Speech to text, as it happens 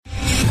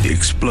The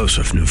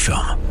explosive new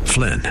film,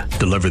 Flynn,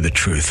 deliver the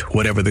truth,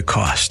 whatever the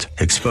cost,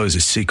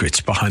 exposes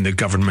secrets behind the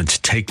government's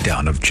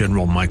takedown of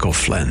General Michael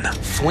Flynn.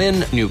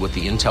 Flynn knew what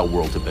the intel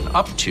world had been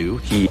up to.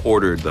 He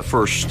ordered the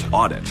first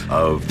audit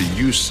of the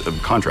use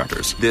of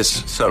contractors.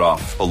 This set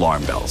off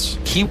alarm bells.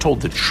 He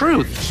told the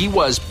truth. He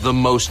was the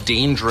most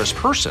dangerous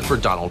person for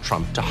Donald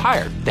Trump to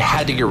hire. They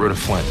had to get rid of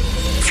Flynn.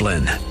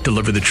 Flynn,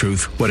 deliver the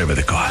truth, whatever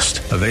the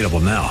cost. Available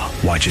now.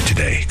 Watch it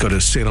today. Go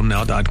to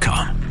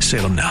salemnow.com.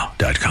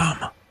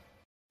 salemnow.com.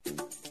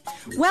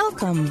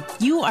 Welcome.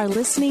 You are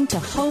listening to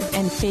Hope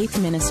and Faith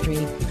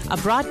Ministry, a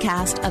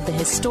broadcast of the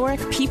historic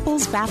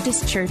People's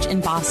Baptist Church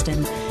in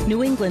Boston,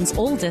 New England's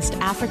oldest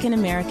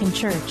African-American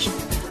church.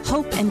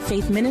 Hope and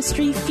Faith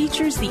Ministry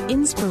features the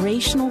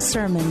inspirational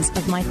sermons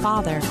of my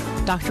father,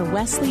 Dr.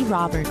 Wesley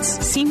Roberts,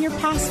 senior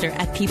pastor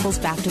at People's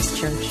Baptist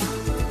Church.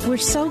 We're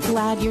so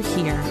glad you're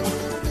here.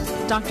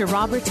 Dr.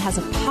 Roberts has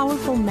a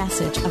powerful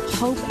message of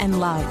hope and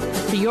love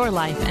for your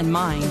life and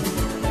mine.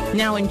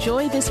 Now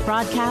enjoy this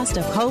broadcast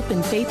of Hope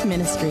and Faith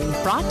Ministry,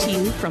 brought to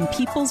you from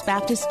People's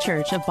Baptist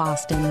Church of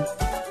Boston.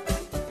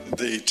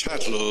 The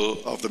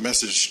title of the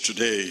message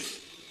today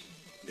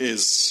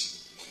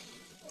is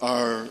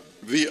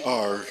We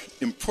Are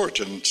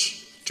Important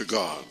to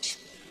God.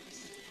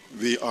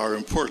 We are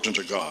important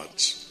to God.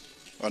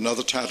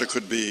 Another title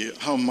could be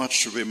How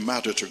Much We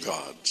Matter to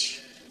God.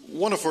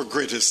 One of our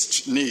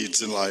greatest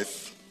needs in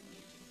life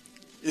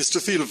is to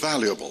feel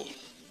valuable.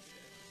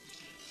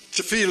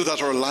 To feel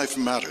that our life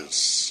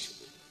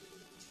matters,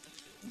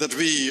 that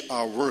we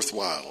are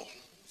worthwhile,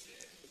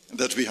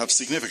 that we have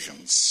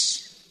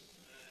significance.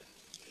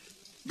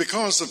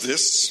 Because of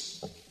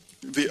this,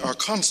 we are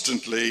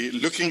constantly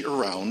looking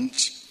around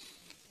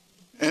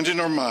and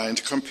in our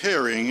mind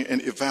comparing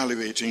and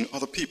evaluating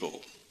other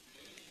people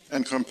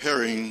and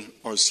comparing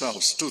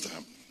ourselves to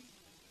them.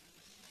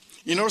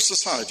 In our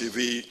society,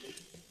 we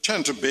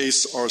tend to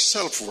base our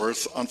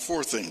self-worth on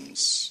four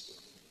things.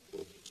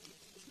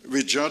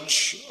 We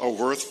judge our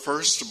worth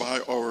first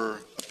by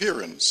our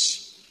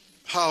appearance.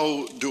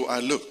 How do I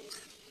look?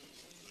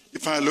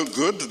 If I look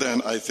good,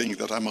 then I think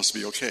that I must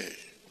be okay.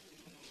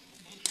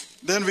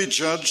 Then we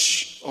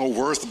judge our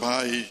worth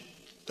by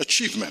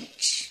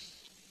achievement.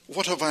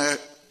 What have I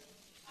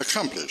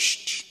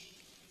accomplished?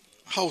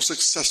 How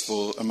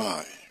successful am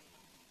I?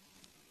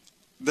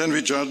 Then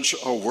we judge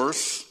our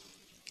worth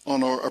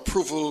on our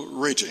approval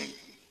rating.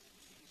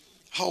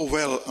 How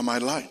well am I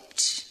liked?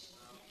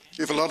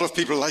 If a lot of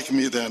people like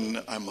me,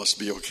 then I must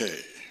be okay.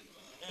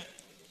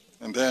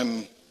 And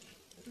then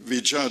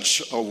we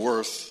judge our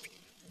worth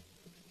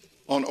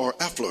on our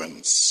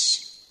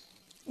affluence.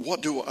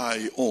 What do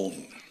I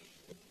own?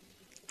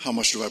 How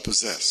much do I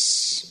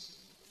possess?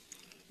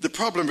 The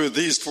problem with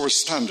these four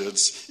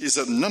standards is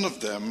that none of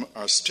them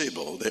are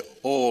stable. They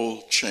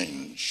all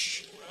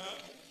change.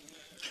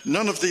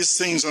 None of these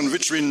things on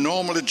which we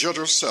normally judge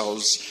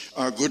ourselves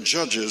are good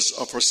judges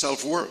of our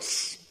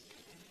self-worth.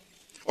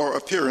 Our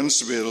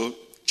appearance will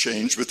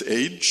change with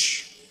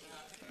age,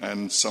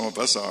 and some of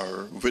us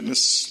are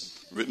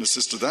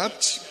witnesses to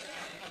that.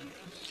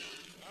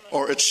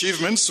 Our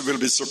achievements will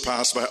be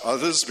surpassed by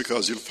others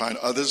because you'll find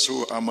others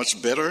who are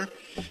much better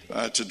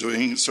at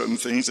doing certain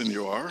things than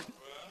you are.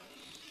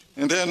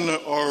 And then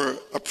our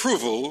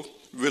approval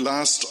will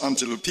last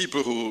until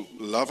people who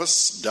love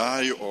us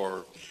die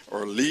or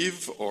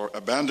leave or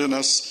abandon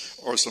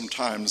us or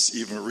sometimes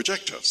even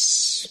reject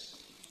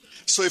us.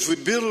 So if we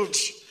build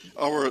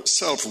our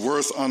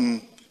self-worth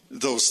on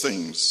those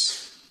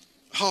things,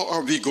 how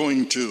are we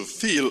going to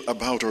feel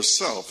about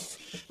ourselves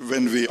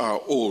when we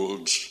are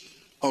old,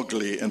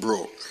 ugly, and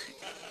broke?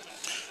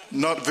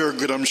 Not very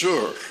good, I'm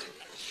sure.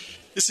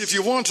 You see, if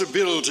you want to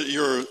build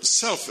your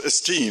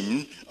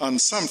self-esteem on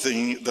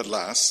something that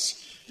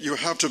lasts, you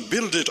have to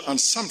build it on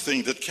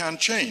something that can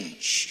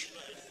change.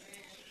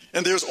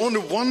 And there's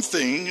only one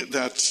thing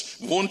that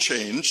won't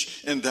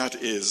change, and that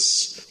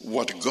is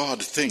what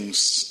God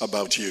thinks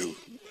about you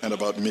and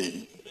about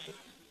me.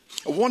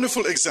 A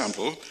wonderful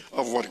example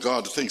of what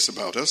God thinks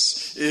about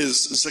us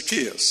is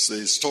Zacchaeus,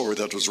 the story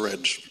that was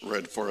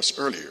read for us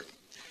earlier.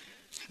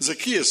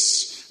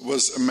 Zacchaeus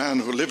was a man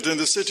who lived in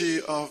the city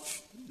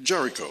of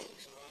Jericho.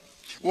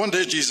 One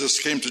day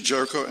Jesus came to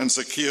Jericho, and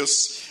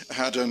Zacchaeus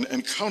had an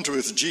encounter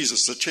with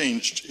Jesus that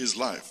changed his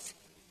life.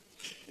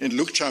 In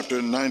Luke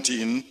chapter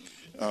 19,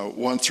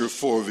 1 through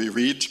 4, we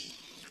read,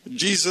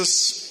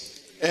 Jesus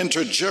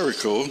entered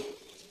Jericho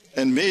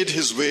and made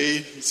his way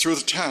through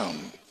the town.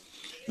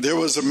 There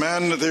was a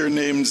man there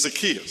named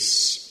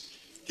Zacchaeus.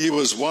 He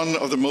was one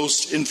of the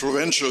most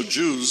influential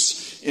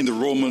Jews in the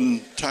Roman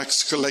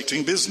tax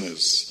collecting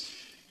business,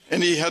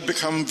 and he had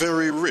become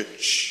very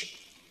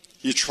rich.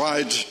 He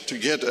tried to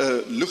get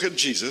a look at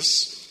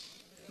Jesus,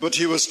 but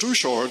he was too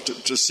short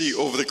to see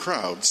over the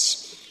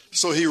crowds.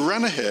 So he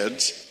ran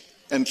ahead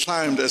and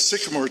climbed a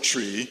sycamore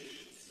tree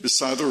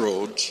beside the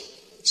road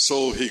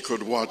so he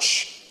could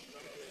watch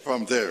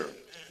from there.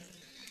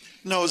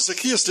 Now,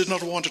 Zacchaeus did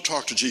not want to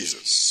talk to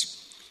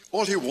Jesus.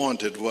 All he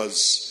wanted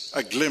was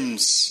a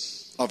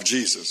glimpse of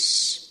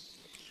Jesus.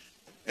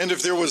 And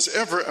if there was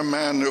ever a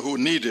man who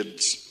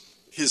needed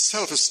his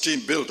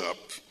self-esteem build-up,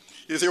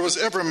 if there was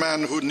ever a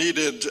man who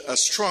needed a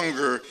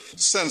stronger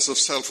sense of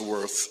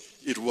self-worth,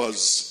 it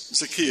was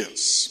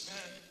Zacchaeus.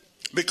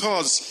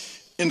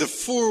 Because in the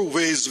 4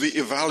 ways we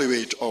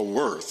evaluate our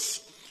worth,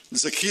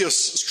 Zacchaeus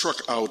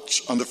struck out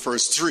on the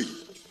first 3.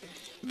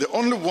 The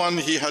only one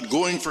he had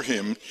going for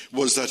him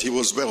was that he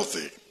was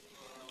wealthy.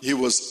 He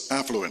was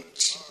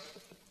affluent.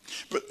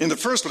 But in the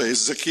first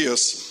place,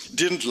 Zacchaeus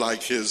didn't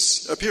like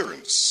his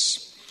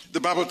appearance. The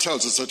Bible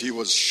tells us that he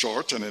was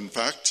short, and in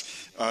fact,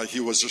 he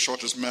was the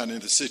shortest man in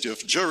the city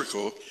of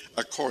Jericho,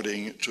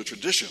 according to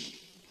tradition.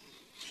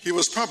 He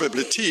was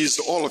probably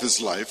teased all of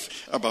his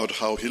life about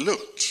how he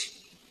looked.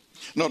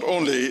 Not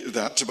only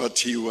that, but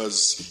he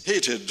was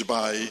hated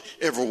by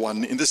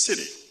everyone in the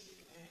city.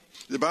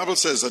 The Bible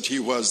says that he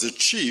was the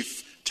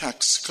chief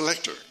tax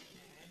collector.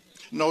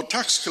 Now,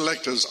 tax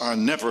collectors are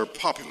never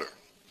popular,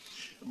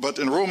 but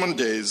in Roman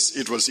days,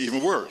 it was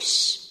even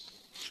worse.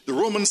 The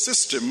Roman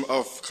system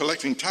of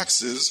collecting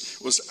taxes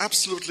was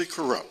absolutely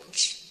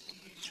corrupt.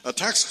 A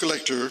tax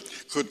collector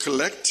could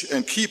collect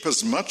and keep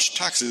as much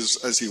taxes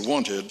as he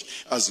wanted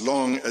as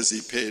long as he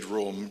paid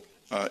Rome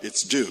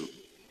its due.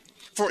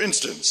 For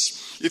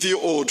instance, if you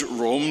owed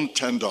Rome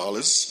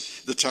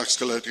 $10, the tax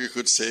collector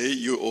could say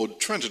you owed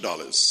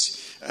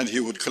 $20, and he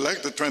would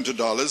collect the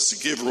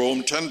 $20, give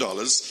Rome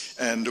 $10,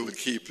 and would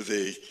keep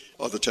the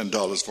other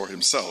 $10 for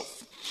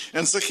himself.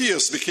 And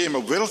Zacchaeus became a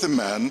wealthy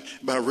man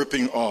by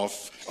ripping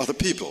off other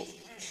people.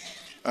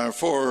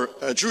 For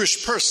a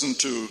Jewish person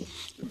to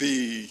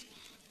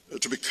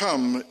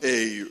become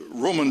a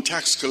Roman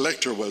tax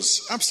collector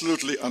was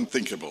absolutely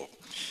unthinkable.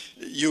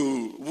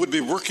 You would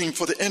be working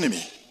for the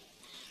enemy.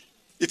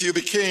 If you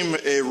became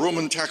a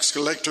Roman tax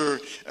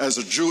collector as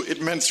a Jew,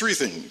 it meant 3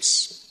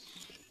 things.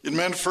 It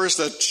meant first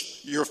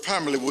that your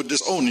family would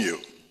disown you.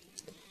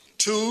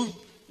 2,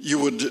 you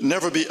would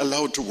never be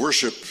allowed to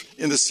worship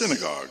in the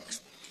synagogue.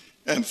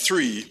 And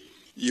 3,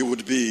 you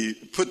would be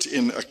put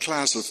in a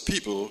class of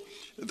people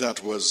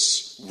that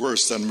was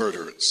worse than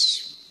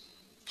murderers.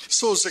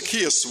 So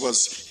Zacchaeus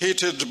was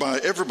hated by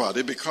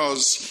everybody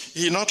because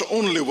he not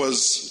only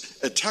was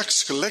a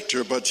tax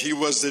collector, but he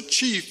was the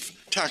chief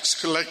tax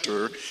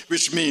collector,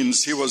 which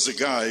means he was the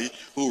guy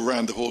who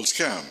ran the whole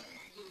scam.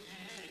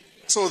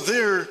 So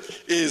there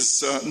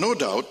is no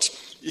doubt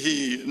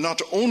he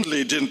not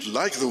only didn't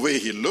like the way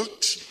he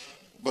looked,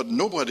 but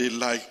nobody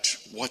liked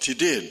what he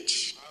did.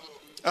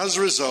 As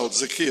a result,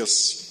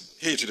 Zacchaeus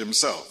hated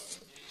himself.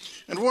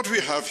 And what we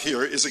have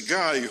here is a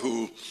guy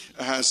who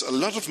has a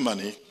lot of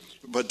money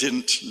but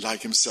didn't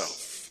like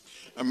himself.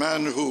 A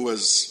man who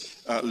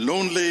was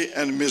lonely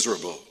and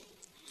miserable.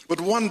 But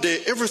one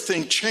day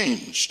everything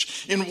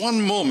changed. In one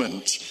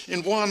moment,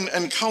 in one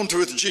encounter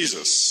with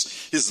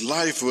Jesus, his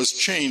life was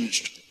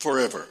changed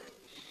forever.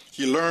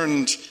 He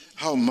learned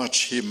how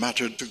much he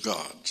mattered to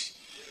God.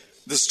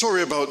 The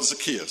story about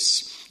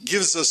Zacchaeus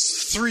gives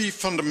us 3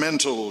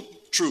 fundamental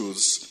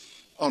truths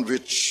on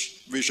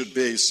which we should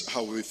base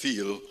how we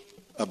feel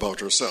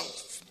about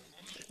ourselves.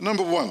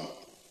 Number 1,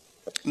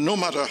 no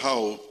matter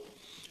how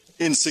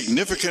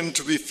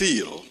insignificant we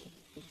feel,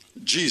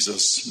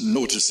 Jesus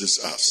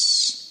notices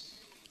us.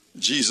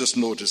 Jesus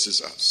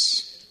notices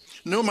us.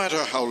 No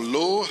matter how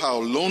low, how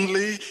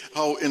lonely,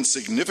 how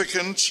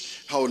insignificant,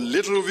 how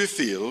little we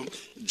feel,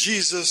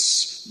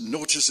 Jesus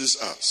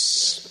notices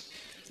us.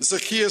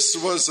 Zacchaeus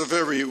was a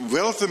very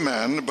wealthy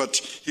man, but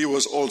he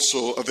was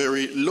also a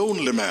very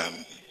lonely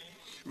man.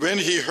 When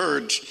he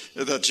heard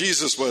that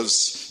Jesus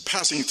was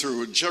passing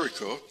through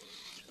Jericho,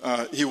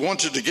 he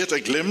wanted to get a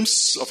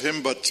glimpse of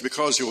him, but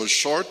because he was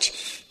short,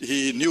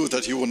 he knew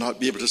that he would not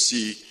be able to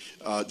see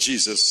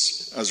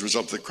Jesus as a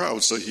result of the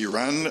crowd. So he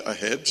ran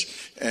ahead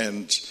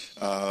and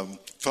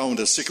found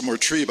a sycamore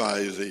tree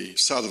by the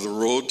side of the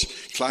road,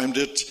 climbed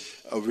it,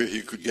 where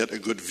he could get a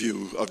good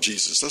view of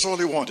Jesus. That's all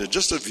he wanted,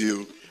 just a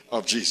view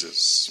of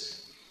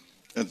Jesus.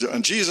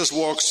 And Jesus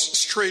walks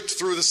straight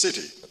through the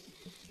city,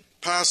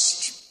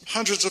 past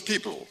hundreds of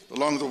people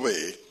along the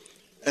way,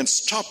 and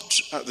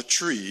stopped at the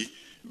tree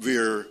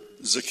where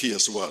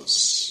Zacchaeus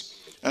was.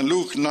 And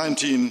Luke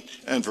 19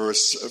 and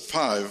verse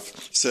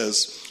 5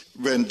 says,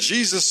 when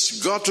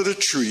Jesus got to the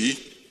tree,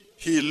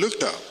 he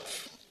looked up.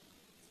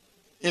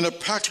 In a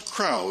packed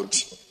crowd,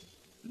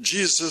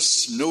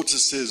 Jesus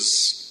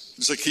notices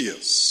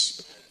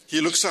Zacchaeus.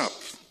 He looks up.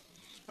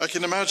 I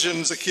can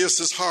imagine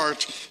Zacchaeus'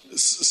 heart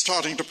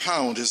starting to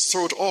pound, his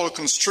throat all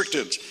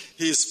constricted.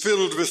 He's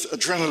filled with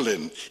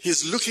adrenaline.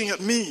 He's looking at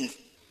me.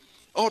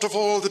 Out of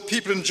all the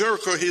people in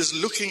Jericho, he's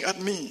looking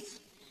at me.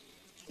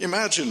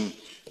 Imagine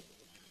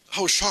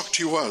how shocked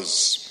he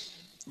was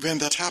when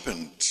that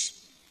happened.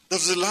 That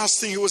was the last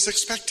thing he was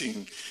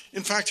expecting.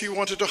 In fact, he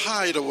wanted to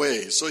hide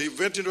away. So he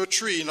went into a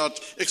tree,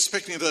 not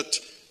expecting that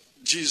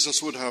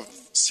Jesus would have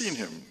seen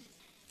him.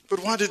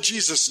 But why did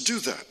Jesus do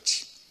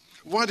that?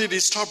 Why did he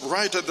stop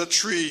right at the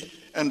tree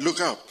and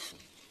look up?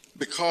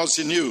 Because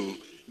he knew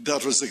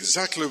that was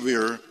exactly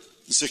where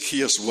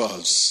Zacchaeus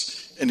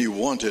was. And he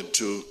wanted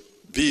to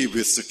be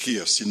with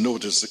Zacchaeus. He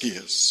noticed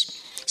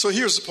Zacchaeus. So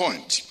here's the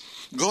point.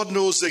 God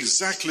knows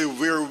exactly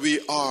where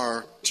we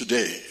are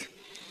today.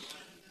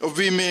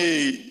 We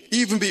may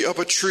even be up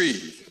a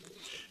tree.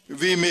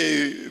 We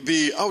may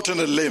be out on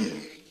a limb.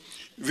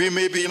 We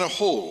may be in a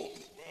hole.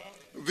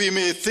 We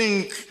may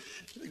think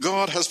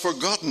God has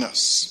forgotten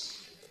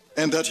us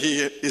and that he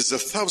is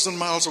 1,000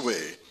 miles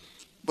away,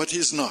 but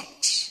he's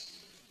not.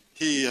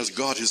 He has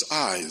got his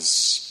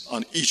eyes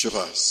on each of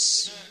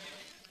us.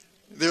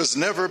 There's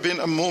never been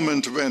a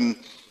moment when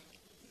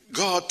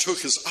God took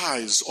his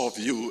eyes off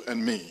you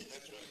and me.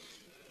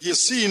 He has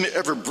seen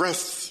every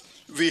breath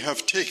we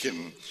have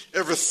taken,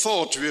 every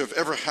thought we have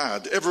ever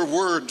had, every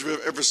word we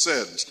have ever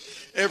said,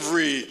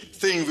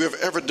 everything we have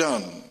ever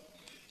done,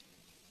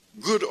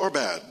 good or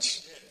bad.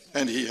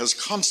 And he has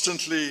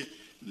constantly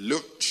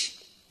looked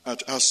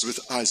at us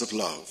with eyes of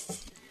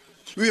love.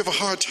 We have a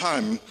hard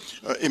time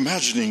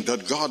imagining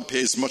that God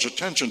pays much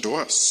attention to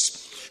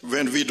us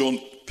when we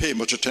don't pay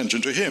much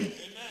attention to him.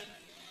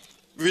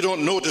 We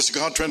don't notice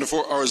God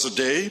 24 hours a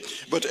day,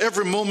 but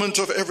every moment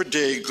of every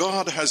day,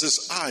 God has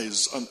his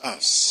eyes on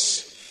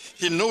us.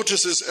 He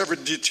notices every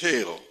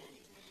detail.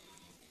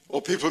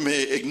 Or people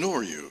may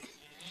ignore you.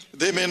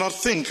 They may not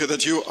think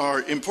that you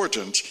are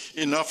important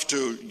enough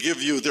to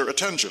give you their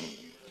attention.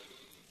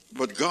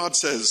 But God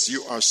says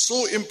you are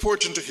so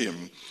important to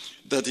him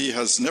that he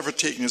has never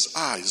taken his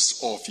eyes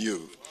off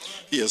you.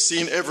 He has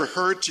seen every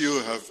hurt you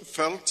have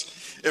felt,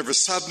 every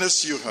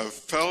sadness you have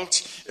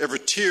felt, every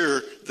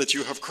tear that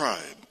you have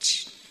cried.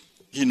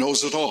 He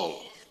knows it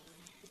all.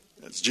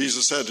 As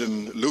Jesus said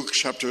in Luke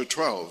chapter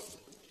 12,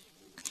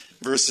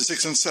 verses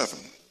 6 and 7,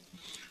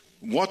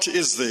 what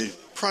is the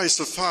price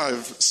of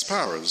 5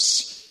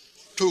 sparrows?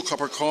 2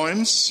 copper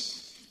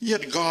coins?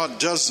 Yet God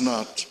does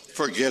not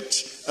forget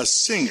a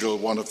single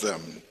one of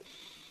them.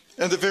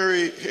 And the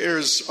very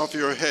hairs of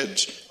your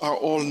head are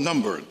all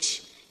numbered.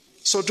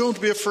 So don't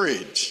be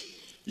afraid.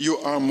 You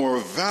are more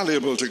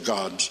valuable to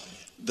God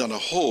than a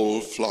whole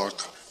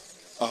flock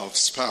of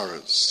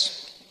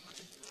sparrows.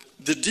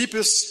 The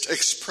deepest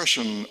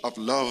expression of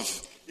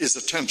love is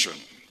attention.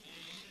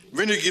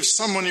 When you give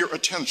someone your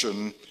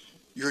attention,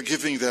 you're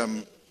giving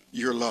them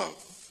your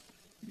love.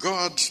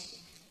 God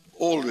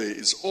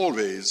always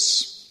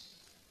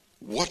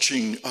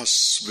watching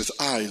us with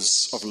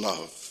eyes of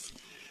love.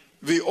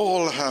 We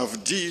all have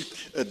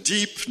a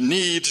deep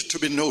need to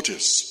be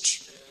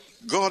noticed.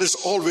 God is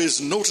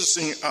always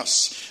noticing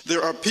us.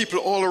 There are people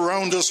all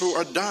around us who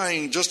are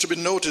dying just to be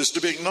noticed,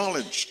 to be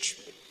acknowledged.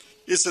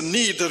 It's a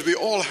need that we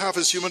all have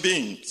as human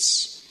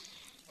beings.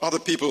 Other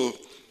people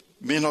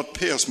may not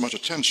pay us much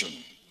attention,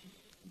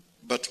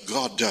 but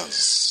God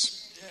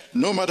does.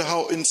 No matter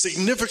how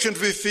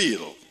insignificant we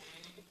feel,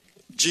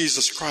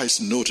 Jesus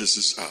Christ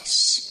notices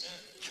us.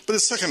 But the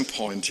second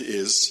point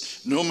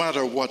is, no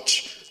matter what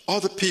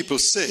other people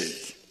say,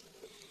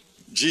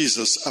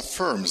 Jesus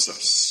affirms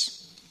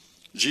us.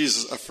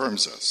 Jesus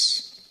affirms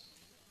us.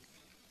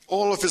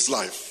 All of his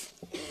life,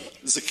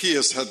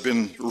 Zacchaeus had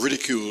been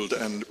ridiculed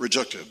and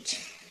rejected.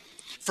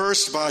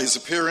 First, by his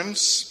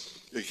appearance,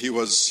 he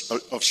was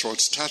of short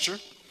stature.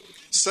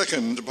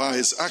 Second, by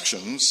his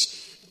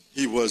actions,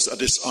 he was a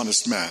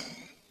dishonest man.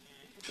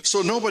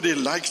 So nobody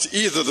liked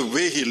either the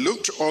way he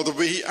looked or the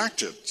way he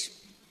acted.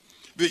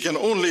 We can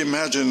only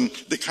imagine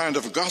the kind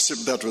of gossip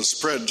that was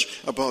spread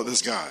about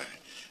this guy,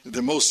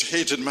 the most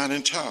hated man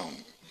in town,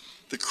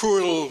 the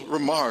cruel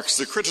remarks,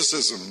 the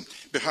criticism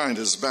behind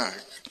his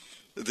back,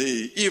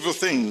 the evil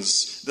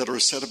things that were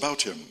said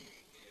about him.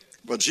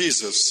 But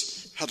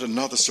Jesus had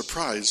another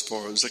surprise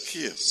for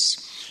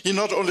Zacchaeus. He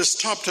not only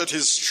stopped at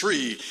his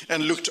tree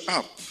and looked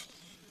up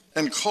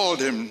and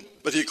called him,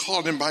 but he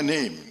called him by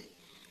name.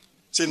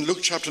 It's in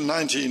Luke chapter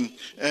 19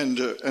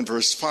 and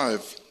verse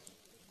 5.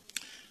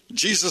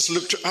 Jesus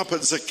looked up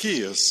at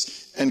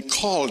Zacchaeus and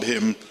called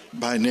him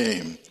by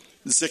name.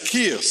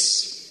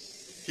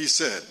 Zacchaeus, he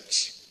said.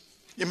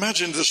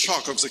 Imagine the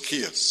shock of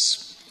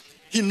Zacchaeus.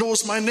 He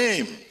knows my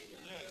name.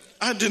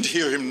 I didn't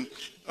hear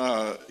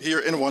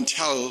anyone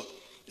tell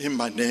him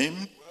my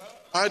name.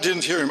 I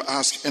didn't hear him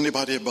ask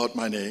anybody about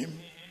my name.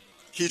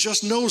 He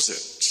just knows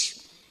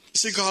it. You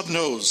see, God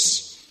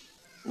knows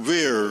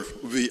where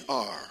we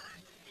are.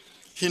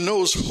 He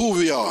knows who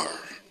we are.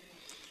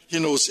 He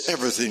knows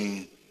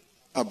everything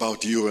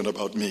about you and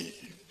about me.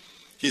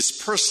 He's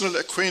personally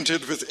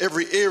acquainted with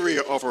every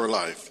area of our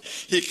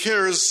life. He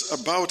cares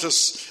about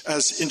us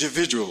as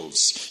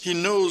individuals. He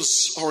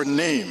knows our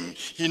name.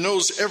 He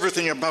knows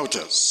everything about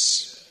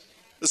us.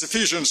 As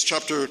Ephesians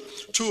chapter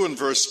 2 and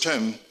verse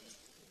 10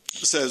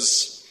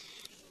 says,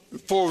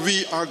 for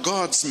we are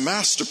God's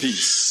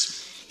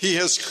masterpiece. He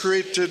has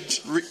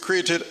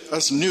created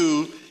us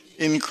new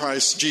in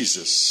Christ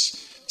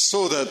Jesus,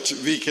 so that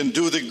we can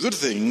do the good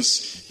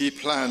things he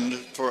planned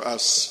for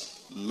us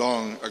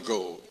long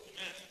ago.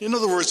 In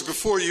other words,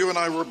 before you and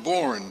I were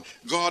born,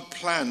 God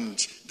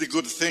planned the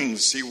good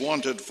things he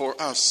wanted for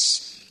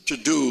us to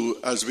do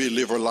as we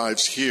live our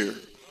lives here.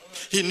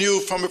 He knew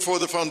from before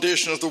the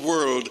foundation of the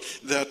world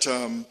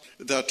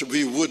that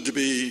we would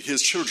be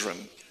his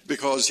children,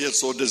 because he had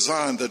so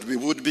designed that we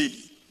would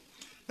be.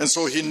 And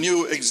so he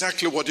knew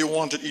exactly what he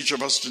wanted each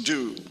of us to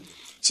do.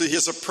 So he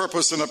has a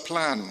purpose and a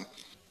plan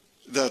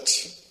that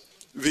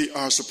we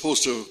are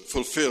supposed to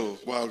fulfill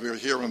while we're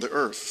here on the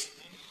earth.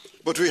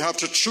 But we have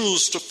to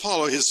choose to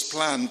follow his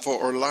plan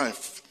for our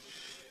life.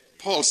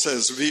 Paul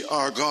says we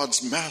are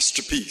God's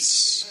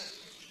masterpiece.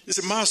 You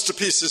see,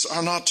 masterpieces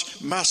are not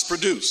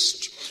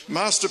mass-produced.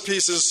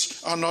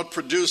 Masterpieces are not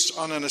produced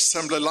on an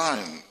assembly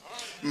line.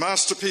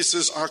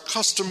 Masterpieces are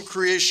custom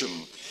creation,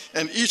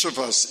 and each of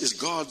us is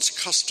God's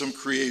custom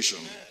creation.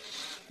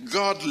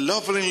 God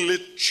lovingly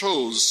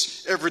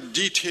chose every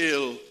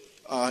detail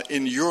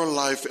in your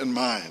life and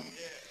mine.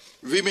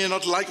 We may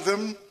not like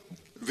them,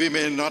 we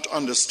may not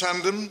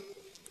understand them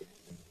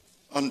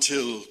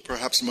until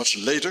perhaps much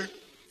later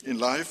in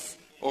life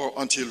or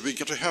until we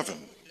get to heaven.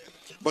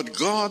 But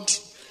God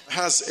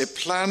has a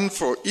plan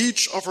for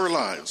each of our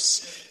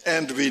lives,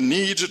 and we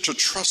need to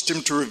trust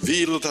him to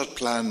reveal that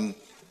plan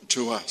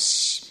to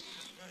us.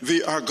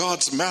 We are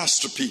God's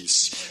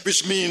masterpiece,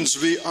 which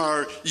means we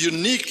are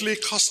uniquely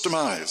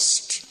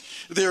customized.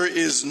 There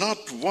is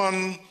not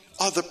one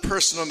other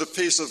person on the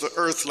face of the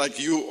earth like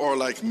you or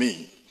like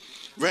me.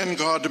 When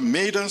God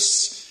made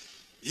us,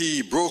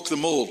 he broke the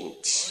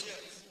mold.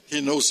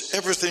 He knows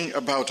everything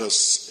about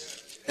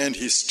us, and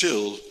he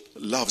still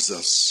loves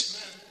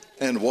us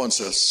and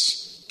wants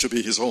us to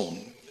be his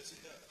own.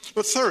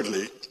 But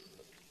thirdly,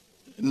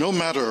 no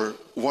matter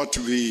what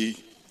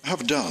we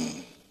have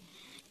done,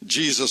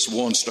 Jesus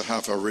wants to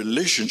have a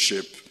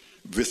relationship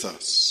with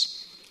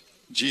us.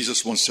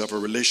 Jesus wants to have a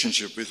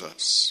relationship with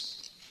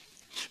us.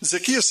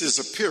 Zacchaeus'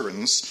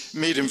 appearance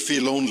made him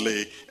feel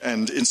lonely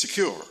and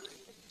insecure.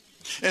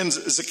 And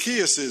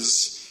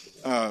Zacchaeus'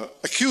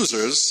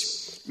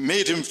 accusers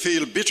made him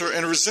feel bitter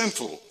and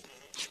resentful.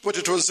 But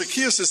it was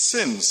Zacchaeus'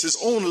 sins, his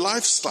own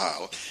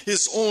lifestyle,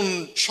 his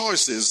own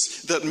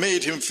choices that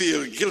made him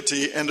feel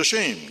guilty and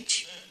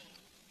ashamed.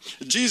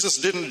 Jesus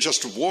didn't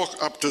just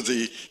walk up to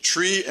the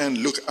tree and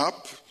look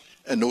up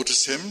and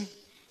notice him.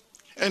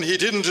 And he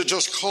didn't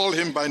just call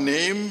him by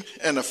name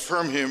and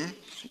affirm him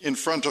in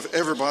front of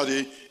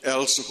everybody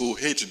else who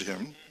hated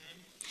him.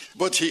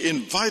 But he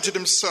invited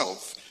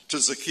himself to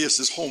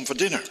Zacchaeus' home for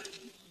dinner.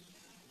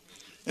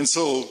 And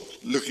so,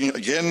 looking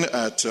again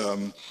at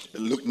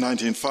Luke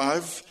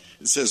 19:5,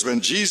 it says,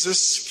 when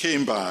Jesus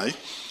came by,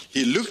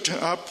 he looked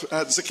up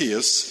at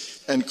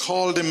Zacchaeus and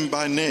called him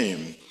by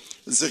name.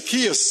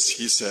 Zacchaeus,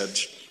 he said,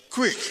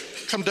 quick,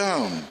 come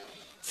down,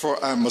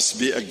 for I must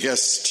be a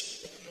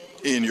guest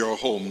in your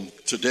home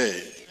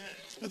today.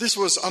 This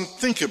was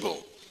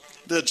unthinkable,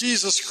 that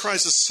Jesus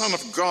Christ, the Son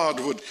of God,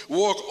 would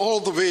walk all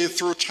the way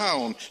through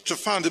town to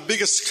find the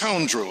biggest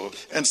scoundrel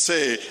and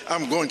say,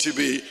 I'm going to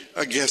be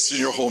a guest in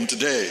your home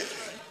today.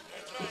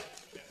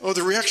 Oh,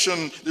 the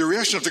reaction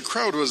of the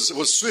crowd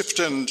was swift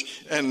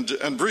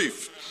and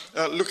brief.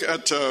 Look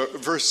at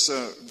verse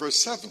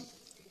 7.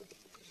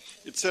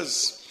 It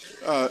says,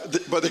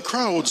 but the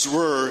crowds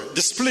were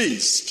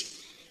displeased.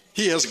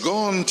 He has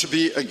gone to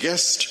be a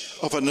guest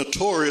of a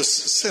notorious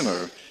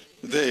sinner,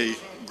 they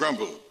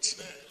grumbled.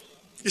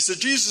 You see,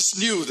 Jesus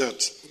knew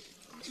that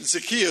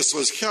Zacchaeus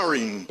was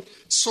carrying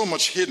so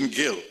much hidden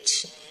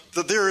guilt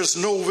that there is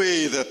no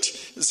way that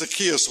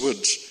Zacchaeus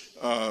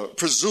would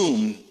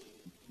presume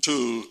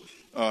to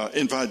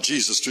invite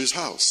Jesus to his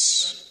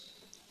house.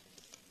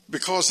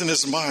 Because in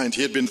his mind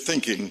he had been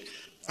thinking,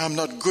 I'm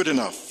not good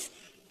enough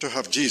to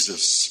have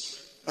Jesus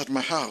at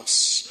my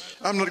house.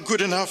 I'm not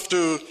good enough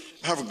to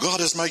have God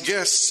as my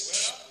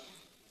guest.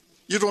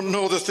 You don't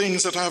know the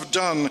things that I've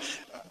done.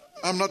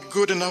 I'm not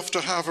good enough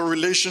to have a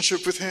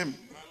relationship with him.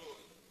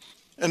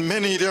 And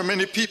there are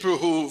many people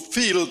who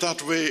feel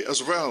that way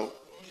as well.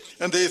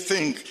 And they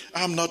think,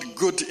 I'm not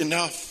good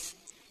enough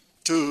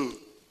to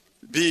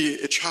be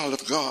a child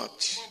of God.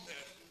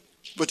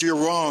 But you're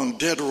wrong,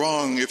 dead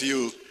wrong, if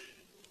you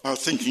are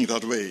thinking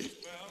that way.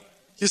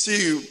 You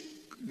see,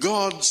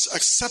 God's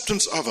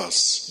acceptance of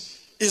us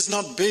is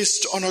not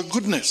based on our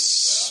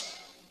goodness.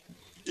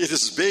 It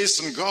is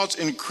based on God's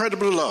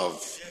incredible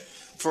love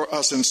for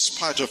us in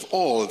spite of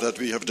all that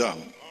we have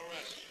done.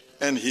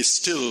 And he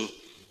still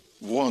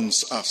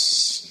wants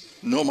us,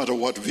 no matter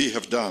what we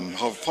have done,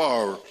 how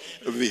far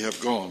we have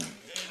gone.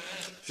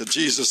 So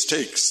Jesus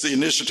takes the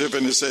initiative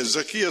and he says,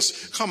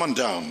 Zacchaeus, come on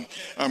down.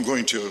 I'm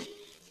going to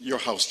your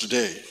house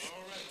today.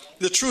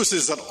 The truth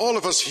is that all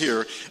of us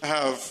here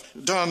have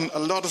done a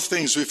lot of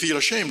things we feel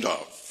ashamed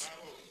of.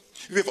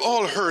 We've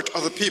all hurt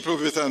other people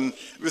with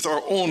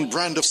our own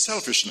brand of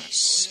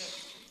selfishness.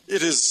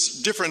 It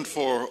is different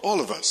for all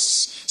of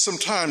us.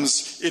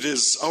 Sometimes it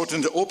is out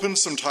in the open,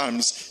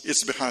 sometimes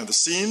it's behind the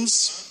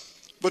scenes.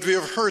 But we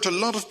have hurt a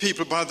lot of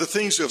people by the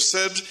things we have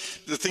said,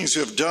 the things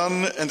we have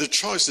done, and the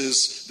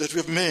choices that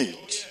we have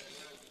made.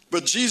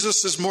 But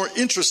Jesus is more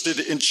interested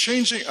in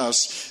changing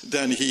us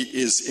than he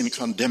is in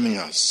condemning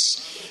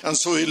us. And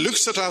so he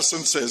looks at us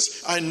and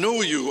says, I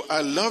know you,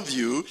 I love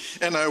you,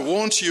 and I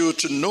want you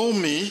to know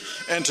me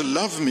and to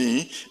love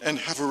me and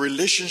have a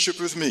relationship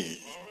with me.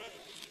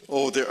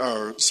 Oh, there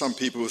are some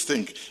people who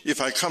think,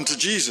 if I come to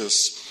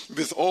Jesus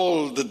with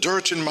all the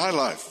dirt in my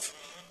life,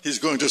 he's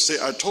going to say,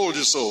 I told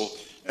you so,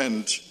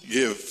 and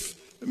give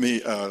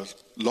me a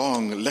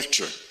long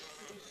lecture.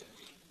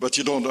 But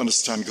you don't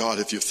understand God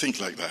if you think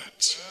like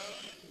that.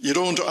 You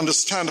don't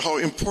understand how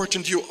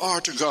important you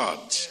are to God.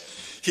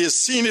 He has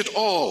seen it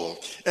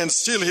all, and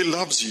still he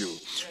loves you.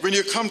 When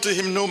you come to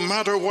him, no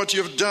matter what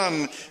you've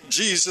done,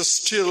 Jesus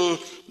still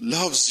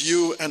loves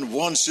you and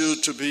wants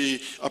you to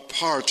be a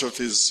part of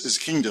his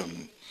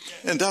kingdom.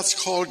 And that's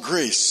called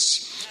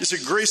grace. You see,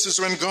 grace is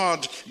when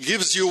God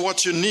gives you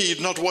what you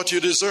need, not what you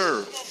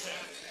deserve.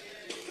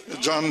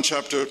 John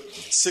chapter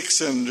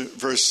 6 and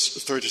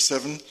verse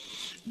 37,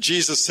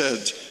 Jesus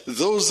said,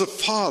 "Those the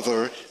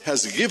Father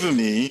has given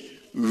me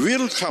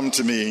will come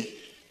to me,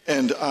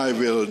 and I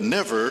will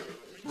never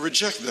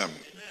reject them."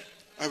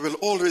 I will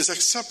always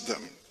accept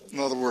them. In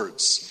other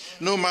words,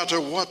 no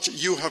matter what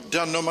you have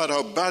done, no matter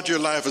how bad your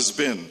life has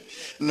been,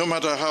 no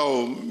matter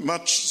how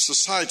much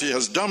society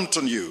has dumped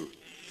on you,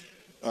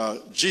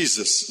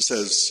 Jesus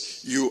says,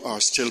 "You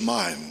are still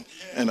mine,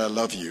 and I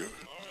love you."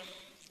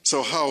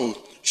 So how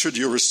should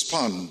you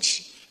respond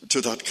to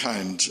that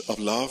kind of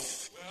love?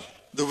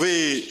 The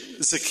way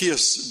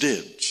Zacchaeus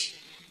did.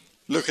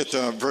 Look at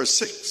verse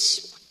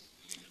 6.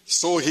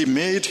 "So he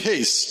made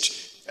haste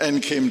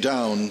and came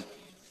down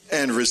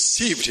and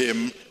received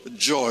him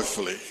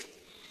joyfully."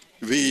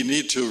 We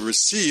need to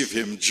receive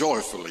him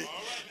joyfully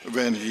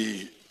when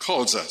he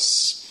calls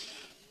us.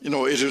 You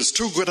know, it is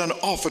too good an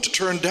offer to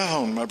turn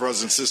down, my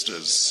brothers and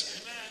sisters.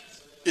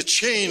 It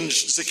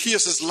changed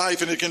Zacchaeus'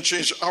 life, and it can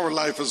change our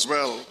life as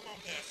well.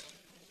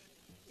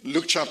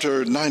 Luke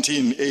chapter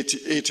 19,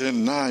 8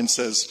 and 9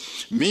 says,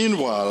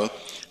 "Meanwhile,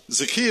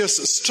 Zacchaeus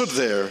stood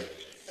there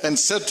and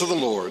said to the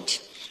Lord,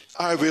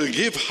 'I will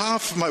give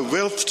half my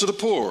wealth to the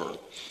poor,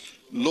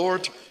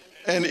 Lord,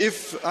 and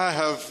if I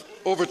have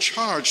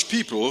overcharged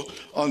people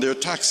on their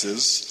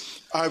taxes,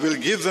 I will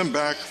give them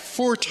back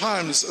 4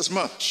 times as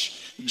much.'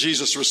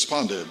 Jesus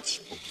responded,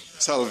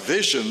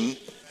 'Salvation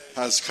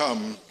has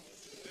come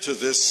to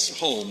this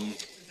home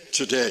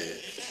today.'"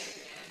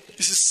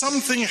 You see,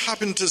 something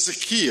happened to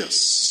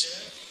Zacchaeus.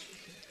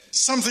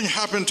 Something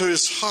happened to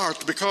his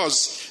heart,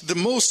 because the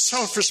most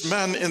selfish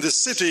man in the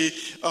city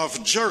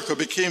of Jericho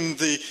became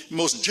the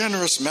most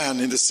generous man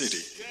in the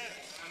city.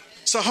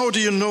 So how do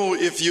you know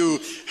if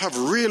you have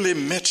really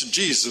met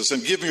Jesus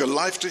and given your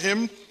life to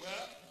him?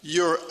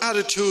 Your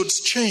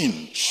attitudes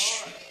change.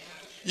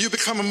 You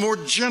become a more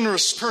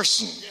generous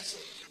person.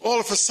 All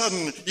of a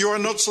sudden, you are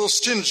not so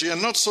stingy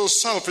and not so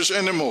selfish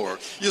anymore.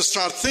 You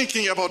start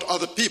thinking about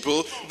other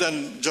people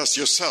than just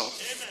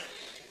yourself,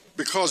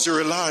 because you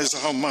realize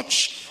how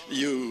much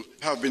you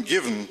have been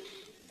given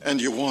and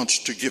you want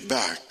to give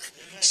back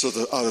so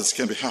that others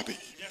can be happy.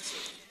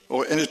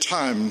 Or any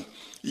time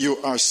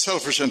you are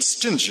selfish and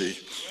stingy,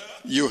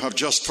 you have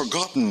just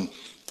forgotten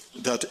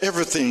that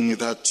everything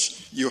that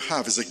you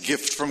have is a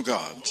gift from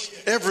God.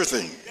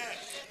 Everything.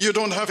 You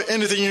don't have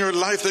anything in your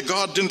life that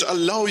God didn't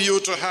allow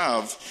you to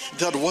have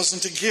that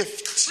wasn't a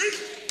gift.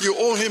 You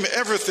owe him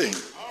everything.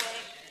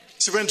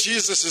 So when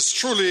Jesus is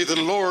truly the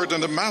Lord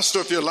and the master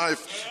of your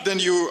life, then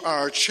you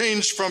are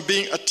changed from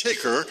being a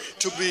taker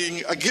to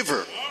being a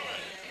giver.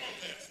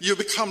 You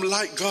become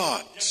like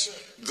God.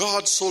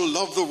 God so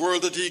loved the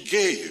world that he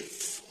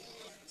gave.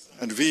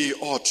 And we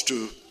ought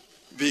to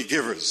be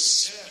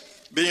givers.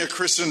 Being a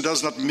Christian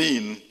does not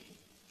mean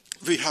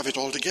we have it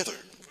all together.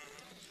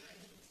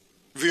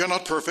 We are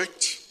not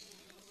perfect.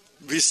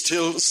 We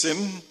still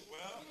sin.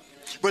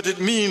 But it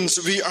means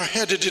we are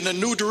headed in a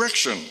new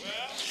direction.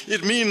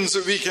 It means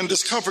that we can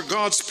discover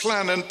God's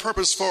plan and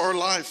purpose for our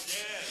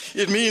life.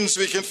 It means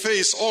we can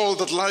face all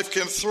that life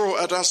can throw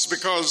at us,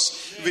 because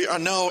we are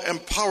now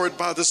empowered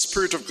by the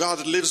Spirit of God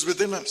that lives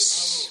within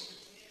us.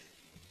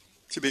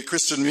 To be a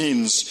Christian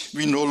means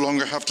we no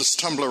longer have to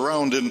stumble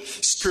around in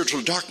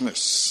spiritual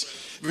darkness.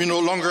 We no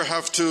longer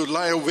have to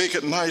lie awake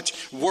at night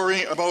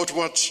worrying about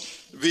what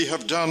we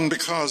have done,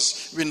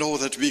 because we know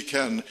that we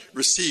can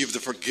receive the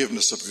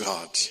forgiveness of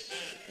God.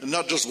 And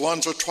not just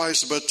once or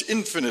twice, but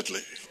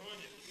infinitely.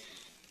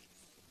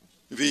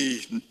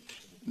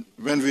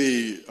 When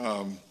we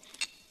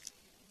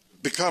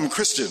become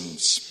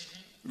Christians,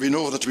 we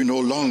know that we no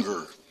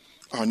longer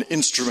are an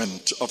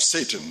instrument of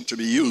Satan to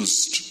be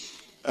used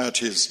at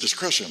his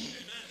discretion.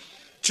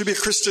 To be a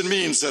Christian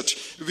means that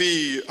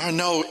we are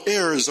now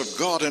heirs of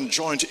God and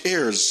joint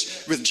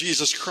heirs with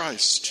Jesus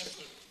Christ.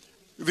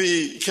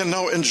 We can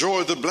now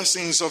enjoy the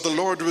blessings of the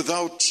Lord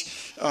without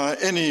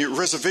any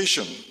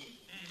reservation.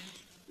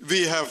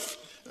 We have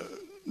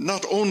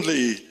not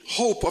only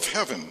hope of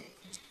heaven,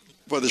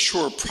 but the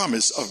sure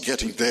promise of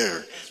getting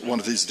there one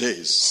of these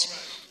days.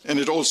 And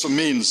it also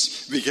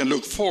means we can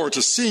look forward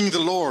to seeing the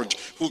Lord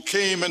who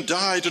came and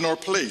died in our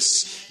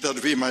place,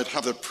 that we might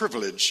have the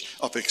privilege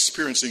of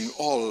experiencing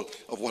all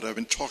of what I've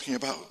been talking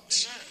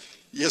about.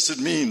 Yes, it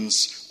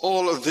means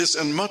all of this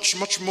and much,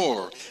 much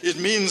more. It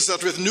means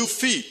that with new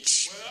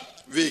feet,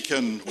 we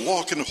can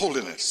walk in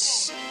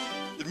holiness.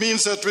 It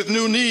means that with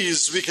new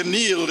knees, we can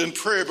kneel in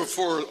prayer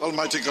before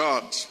Almighty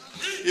God.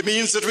 It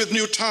means that with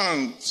new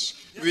tongues,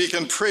 we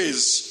can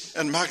praise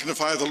and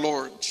magnify the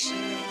Lord.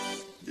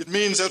 It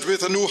means that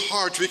with a new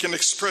heart, we can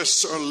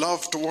express our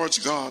love towards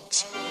God.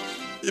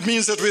 It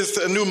means that with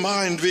a new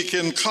mind we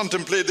can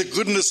contemplate the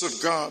goodness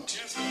of God.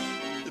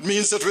 It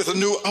means that with a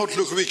new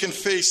outlook we can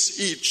face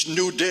each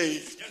new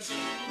day.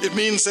 It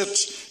means that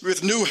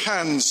with new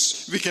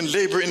hands we can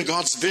labor in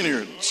God's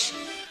vineyard.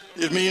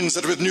 It means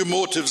that with new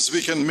motives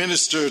we can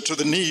minister to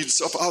the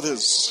needs of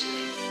others.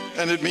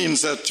 And it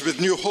means that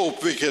with new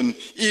hope we can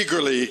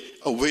eagerly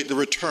await the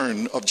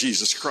return of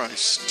Jesus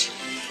Christ.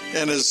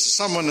 And as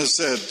someone has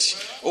said,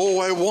 oh,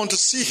 I want to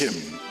see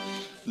him,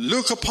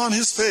 look upon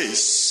his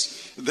face,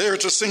 there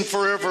to sing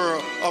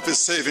forever of his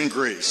saving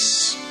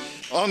grace.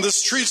 On the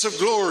streets of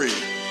glory,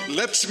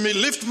 let me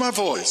lift my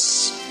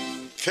voice,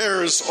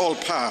 cares all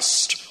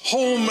past,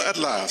 home at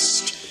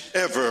last,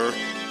 ever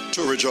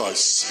to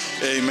rejoice.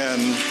 Amen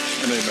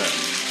and amen.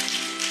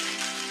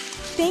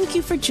 Thank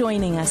you for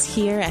joining us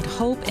here at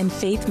Hope and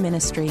Faith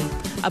Ministry,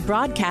 a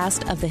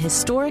broadcast of the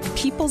historic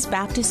People's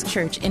Baptist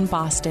Church in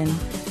Boston.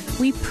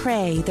 We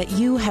pray that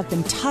you have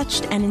been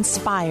touched and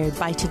inspired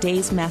by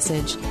today's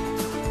message.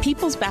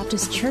 People's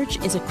Baptist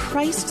Church is a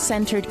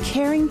Christ-centered,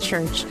 caring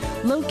church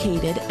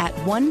located at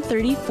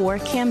 134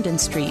 Camden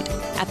Street,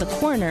 at the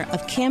corner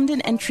of Camden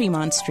and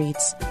Tremont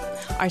Streets.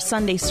 Our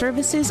Sunday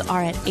services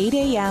are at 8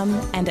 a.m.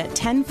 and at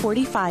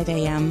 10:45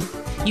 a.m.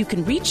 You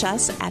can reach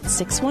us at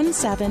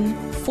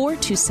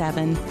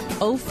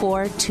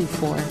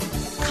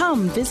 617-427-0424.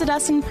 Come visit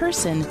us in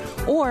person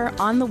or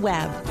on the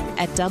web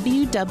at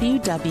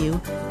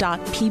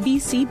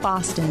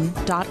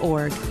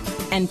www.pbcboston.org.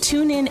 And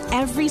tune in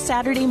every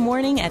Saturday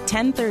morning at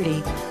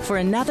 10:30 for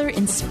another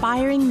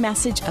inspiring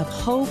message of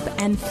hope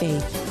and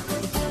faith.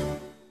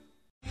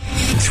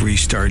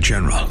 3-star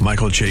General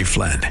Michael J.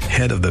 Flynn,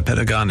 head of the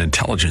Pentagon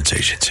Intelligence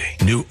Agency,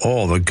 knew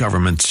all the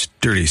government's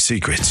dirty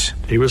secrets.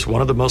 He was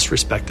one of the most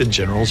respected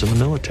generals in the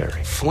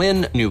military.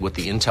 Flynn knew what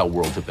the intel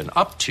world had been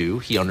up to.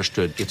 He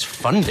understood its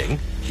funding.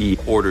 He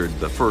ordered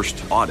the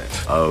first audit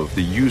of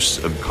the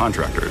use of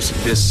contractors.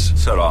 This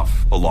set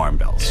off alarm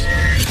bells.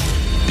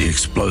 The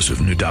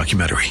explosive new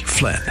documentary,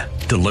 Flynn,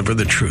 Deliver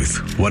the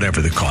Truth, Whatever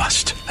the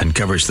Cost,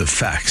 uncovers the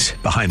facts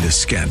behind this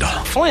scandal.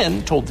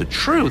 Flynn told the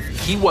truth.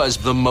 He was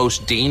the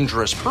most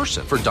dangerous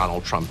person for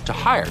Donald Trump to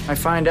hire. I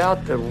find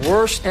out the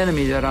worst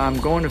enemy that I'm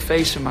going to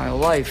face in my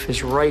life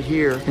is right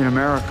here in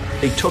America.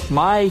 They took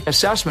my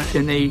assessment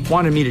and they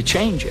wanted me to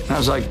change it. And I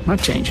was like, I'm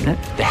not changing it.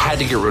 They had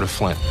to get rid of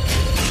Flynn.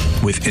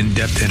 With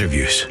in-depth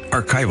interviews,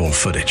 archival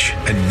footage,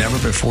 and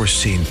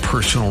never-before-seen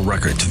personal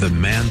records of the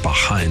man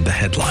behind the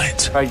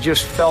headlines. I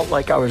just felt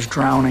like I was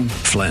drowning.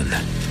 Flynn,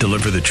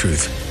 Deliver the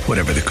Truth,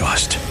 Whatever the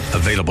Cost.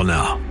 Available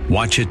now.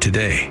 Watch it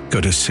today.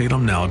 Go to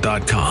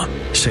salemnow.com.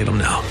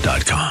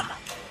 salemnow.com.